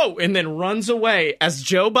 what? No! And then runs away as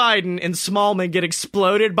Joe Biden and Smallman get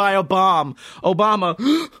exploded by a bomb. Obama,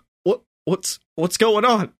 what's going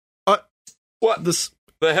on? What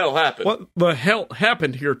the hell happened? What the hell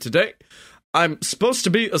happened here today? I'm supposed to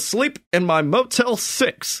be asleep in my Motel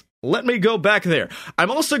 6. Let me go back there.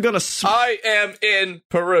 I'm also gonna... I am in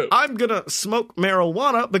Peru. I'm gonna smoke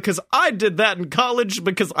marijuana because I did that in college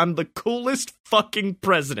because I'm the coolest fucking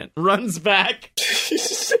president. Runs back.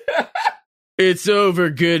 It's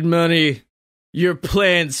over, good money. Your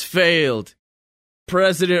plans failed.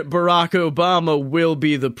 President Barack Obama will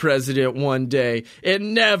be the president one day.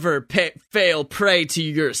 And never fail prey to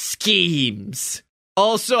your schemes.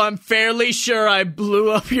 Also, I'm fairly sure I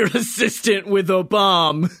blew up your assistant with a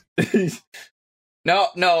bomb. No,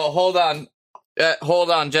 hold on. Hold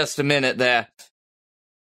on just a minute there.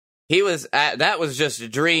 That was just a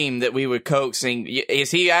dream that we were coaxing.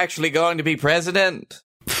 Is he actually going to be president?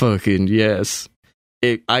 Fucking yes.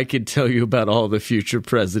 I could tell you about all the future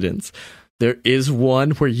presidents. There is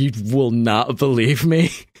one where you will not believe me,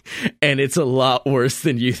 and it's a lot worse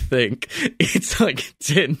than you think. It's like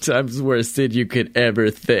 10 times worse than you could ever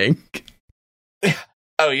think.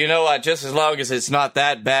 Oh, you know what? Just as long as it's not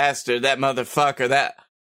that bastard, that motherfucker, that...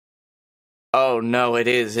 Oh, no, it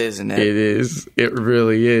is, isn't it? It is. It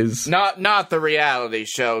really is. Not the reality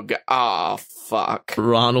show. Oh, fuck.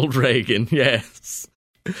 Ronald Reagan, yes.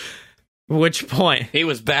 Which point? He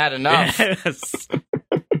was bad enough. Yes.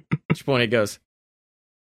 Which point he goes,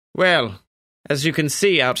 well, as you can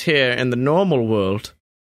see out here in the normal world,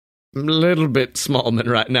 I'm a little bit Smallman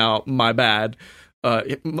right now, my bad.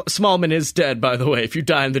 Smallman is dead, by the way. If you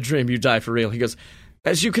die in the dream, you die for real. He goes,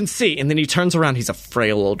 as you can see, and then he turns around, he's a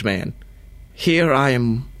frail old man. Here I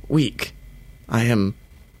am weak. I am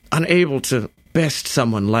unable to best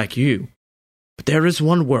someone like you. But there is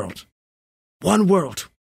one world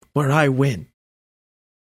where I win.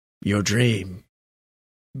 Your dream.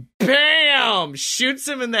 Bam! Shoots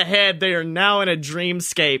him in the head. They are now in a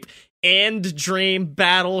dreamscape. End dream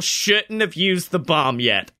battle. Shouldn't have used the bomb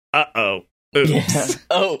yet. Uh-oh. Oops. Yeah.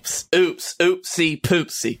 Oops. Oopsie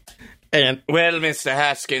poopsie. And well, Mr.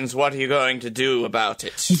 Haskins, what are you going to do about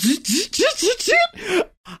it?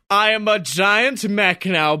 I am a giant mech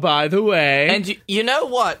now, by the way. And you know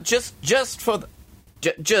what? Just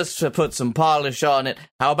to put some polish on it,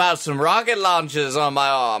 how about some rocket launchers on my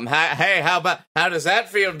arm? Hey, how does that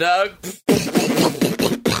feel, Doug?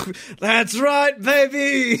 That's right,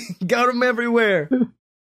 baby. Got them everywhere.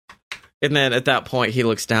 And then at that point, he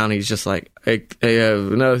looks down. He's just like, I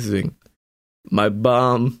have nothing. My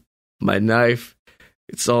bomb, my knife,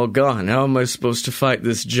 it's all gone. How am I supposed to fight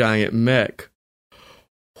this giant mech?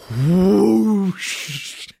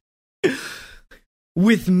 Whoosh.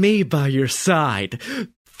 With me by your side.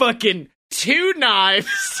 Fucking 2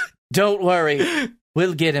 knives. Don't worry.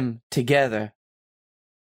 We'll get him together.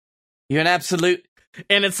 You're an absolute...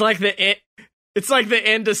 And it's like the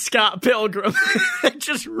end of Scott Pilgrim.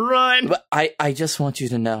 Just run. But I just want you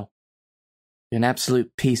to know. You're an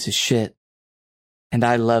absolute piece of shit. And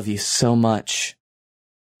I love you so much.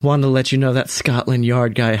 wanted to let you know that Scotland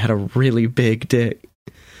Yard guy had a really big dick.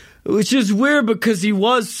 Which is weird because he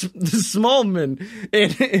was the Smallman.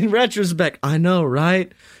 In retrospect, I know,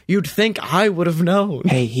 right? You'd think I would have known.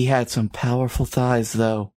 Hey, he had some powerful thighs,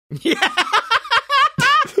 though. Yeah.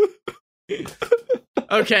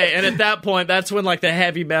 Okay, and at that point, that's when like the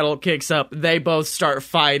heavy metal kicks up. They both start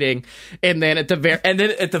fighting, and then at the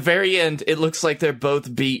very end, it looks like they're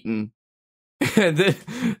both beaten. And then,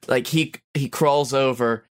 like he crawls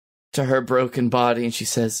over to her broken body, and she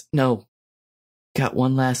says, "No, got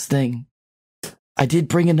one last thing. I did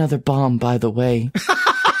bring another bomb, by the way."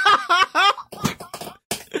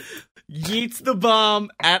 Yeets the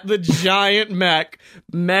bomb at the giant mech.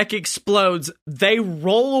 Mech explodes. They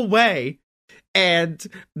roll away. And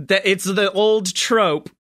it's the old trope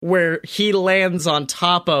where he lands on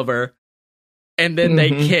top of her and then they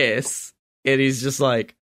kiss. And he's just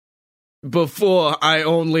like, before I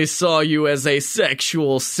only saw you as a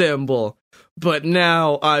sexual symbol, but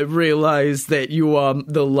now I realize that you are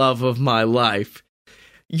the love of my life.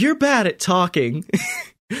 You're bad at talking.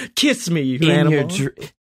 Kiss me, you animal.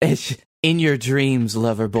 In your dreams,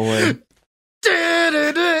 lover boy.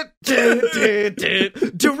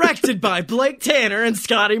 Directed by Blake Tanner and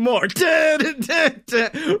Scotty Moore.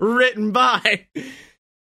 Written by...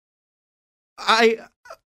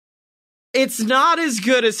 It's not as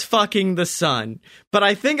good as Fucking the Sun, but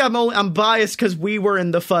I think I'm biased because we were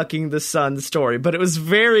in the Fucking the Sun story, but it was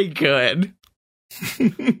very good.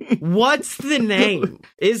 What's the name?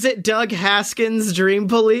 Is it Doug Haskins' Dream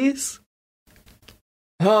Police?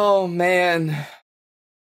 Oh, man.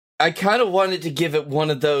 I kind of wanted to give it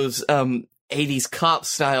one of those 80s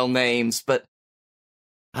cop-style names, but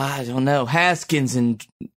I don't know. Haskins and...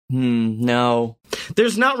 no.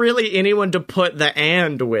 There's not really anyone to put the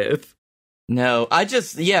 "and" with. No,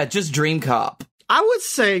 just Dream Cop. I would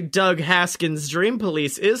say Doug Haskins' Dream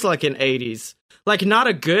Police is like an 80s. Like, not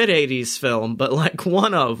a good 80s film, but like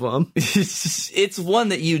one of them. It's one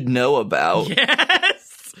that you'd know about.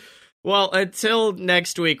 Yes! Well, until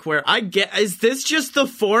next week, where is this just the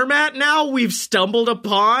format now we've stumbled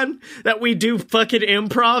upon? That we do fucking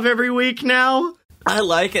improv every week now? I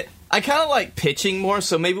like it. I kind of like pitching more,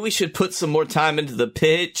 so maybe we should put some more time into the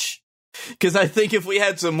pitch. Because I think if we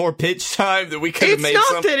had some more pitch time, then we could have made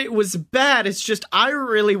It's not that it was bad, it's just I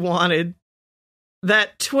really wanted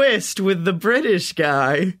that twist with the British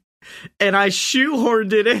guy. And I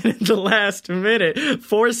shoehorned it in at the last minute,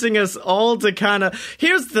 forcing us all to kind of...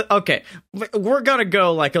 Okay, we're going to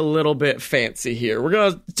go like a little bit fancy here. We're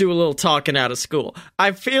going to do a little talking out of school.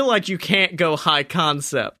 I feel like you can't go high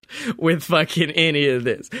concept with fucking any of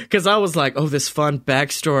this. Because I was like, oh, this fun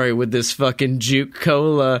backstory with this fucking Juke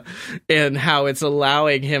Cola and how it's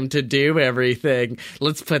allowing him to do everything.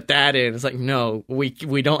 Let's put that in. It's like, no, we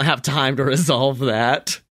don't have time to resolve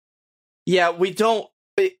that. Yeah, we don't...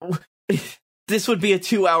 This would be a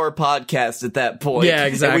 2-hour podcast at that point. Yeah,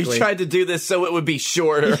 exactly. And we tried to do this so it would be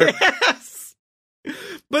shorter. Yes!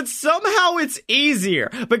 But somehow it's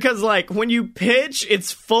easier. Because, like, when you pitch,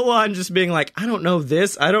 it's full on just being like, I don't know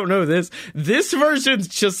this, I don't know this. This version's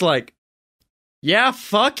just like, yeah,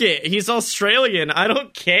 fuck it. He's Australian. I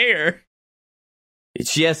don't care.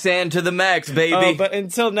 It's yes and to the max, baby. Oh, but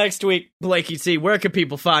until next week, Blakey T, where can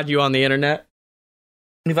people find you on the internet?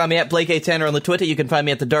 You can find me at Blake A. Tanner on the Twitter. You can find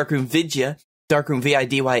me at the Darkroom Vidya, Darkroom Vidya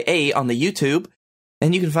on the YouTube.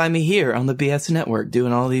 And you can find me here on the BS Network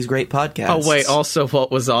doing all these great podcasts. Oh, wait, also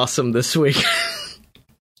what was awesome this week?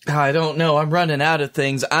 I don't know. I'm running out of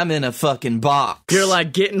things. I'm in a fucking box. You're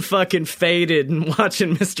like getting fucking faded and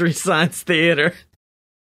watching Mystery Science Theater.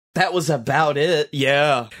 That was about it.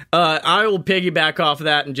 Yeah. I will piggyback off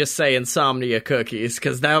that and just say Insomnia Cookies,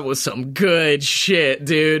 because that was some good shit,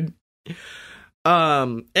 dude.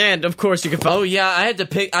 And of course you can Oh yeah,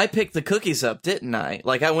 I picked the cookies up, didn't I?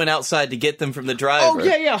 Like I went outside to get them from the driver. Oh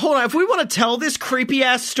yeah, hold on. If we want to tell this creepy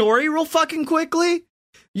ass story real fucking quickly,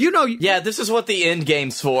 yeah, this is what the end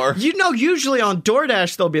game's for. Usually on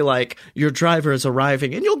DoorDash they'll be like, your driver is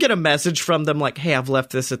arriving, and you'll get a message from them like, hey, I've left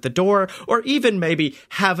this at the door, or even maybe,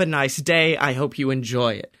 have a nice day, I hope you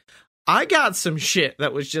enjoy it. I got some shit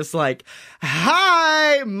that was just like,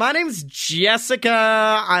 hi, my name's Jessica.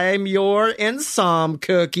 I'm your Insom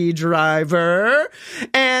cookie driver.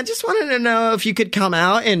 And just wanted to know if you could come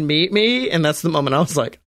out and meet me. And that's the moment I was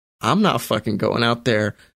like, I'm not fucking going out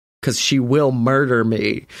there because she will murder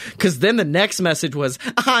me. Because then the next message was,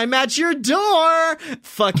 I'm at your door.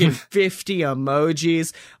 Fucking 50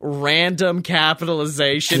 emojis, random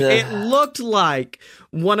capitalization. It looked like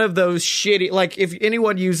one of those shitty, like if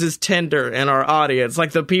anyone uses Tinder in our audience,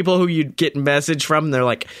 like the people who you'd get message from, they're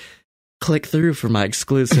like, click through for my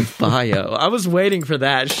exclusive bio. I was waiting for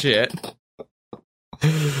that shit.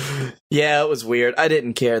 Yeah, it was weird. I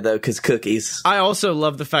didn't care, though, because cookies. I also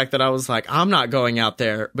love the fact that I was like, I'm not going out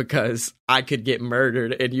there because I could get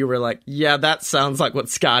murdered. And you were like, yeah, that sounds like what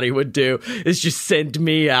Scotty would do, is just send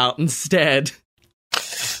me out instead.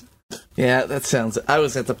 Yeah, that sounds... I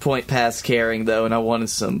was at the point past caring, though, and I wanted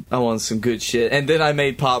some good shit. And then I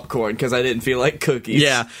made popcorn, because I didn't feel like cookies.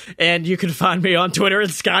 Yeah, and you can find me on Twitter at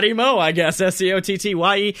Scotty Mo, I guess,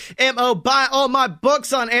 SCOTTYEMO. Buy all my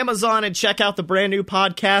books on Amazon and check out the brand new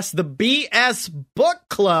podcast, The BS Book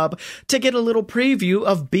Club, to get a little preview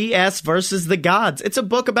of BS versus the Gods. It's a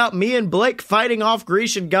book about me and Blake fighting off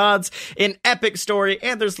Grecian gods in epic story,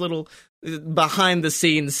 and there's little behind the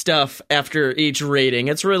scenes stuff after each reading.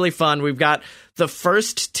 It's really fun. We've got the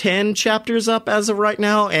first 10 chapters up as of right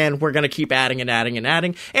now, and we're going to keep adding and adding and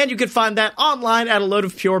adding. And you can find that online at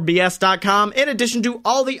aloadofpurebs.com, in addition to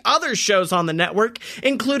all the other shows on the network,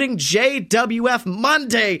 including JWF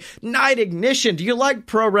Monday Night Ignition. Do you like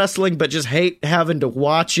pro wrestling but just hate having to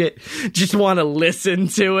watch it? Just want to listen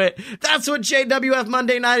to it? That's what JWF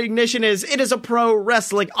Monday Night Ignition is. It is a pro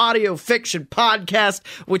wrestling audio fiction podcast,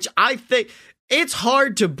 which I think it's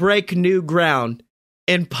hard to break new ground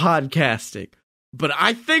in podcasting. But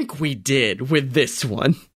I think we did with this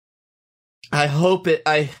one. I hope it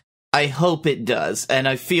does, and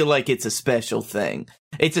I feel like it's a special thing.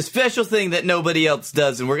 It's a special thing that nobody else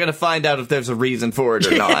does, and we're going to find out if there's a reason for it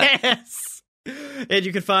or not. Yes! And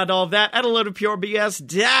you can find all of that at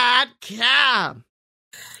aloadofpurebs.com.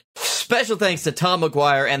 Special thanks to Tom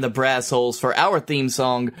McGuire and the Brass Holes for our theme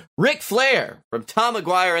song, Ric Flair, from Tom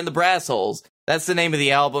McGuire and the Brass Holes. That's the name of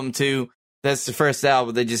the album, too. That's the first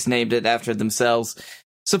album. They just named it after themselves.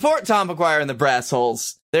 Support Tom McGuire and the Brass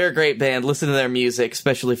Holes. They're a great band. Listen to their music,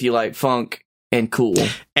 especially if you like funk and cool.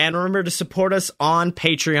 And remember to support us on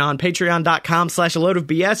Patreon,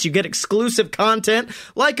 patreon.com/aloadofbs. You get exclusive content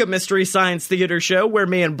like a Mystery Science Theater show where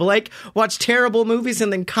me and Blake watch terrible movies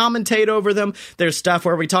and then commentate over them. There's stuff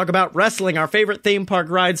where we talk about wrestling, our favorite theme park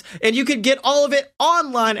rides, and you can get all of it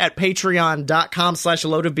online at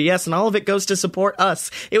patreon.com/aloadofbs, and all of it goes to support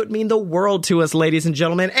us. It would mean the world to us, ladies and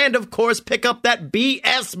gentlemen. And of course, pick up that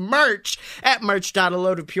BS merch at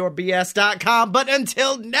merch.aloadofpurebs.com. But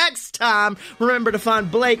until next time, remember to find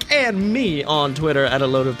Blake and me on Twitter at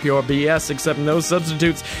aloadofpurebs, except no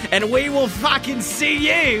substitutes, and we will fucking see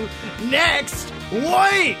you next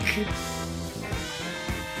week!